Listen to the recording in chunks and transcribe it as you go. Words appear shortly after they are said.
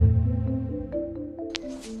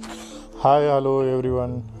Hi, hello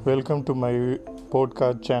everyone. Welcome to my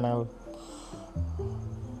podcast channel.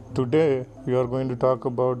 Today we are going to talk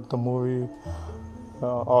about the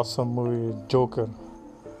awesome movie Joker.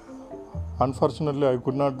 Unfortunately, I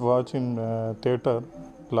could not watch in theater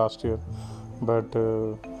last year, but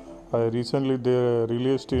I recently they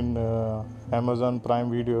released in Amazon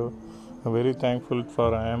Prime Video. I'm very thankful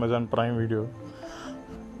for Amazon Prime Video.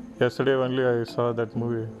 Yesterday only I saw that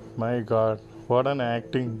movie. My God, what an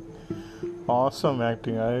acting! Awesome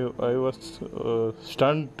acting. I was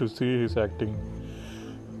stunned to see his acting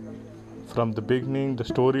from the beginning, the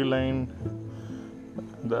storyline,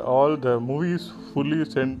 all the movies fully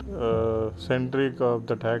centric of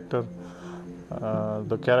that actor,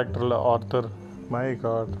 the character Arthur. My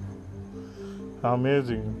God,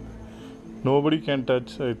 amazing. Nobody can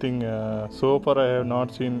touch. I think so far I have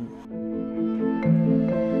not seen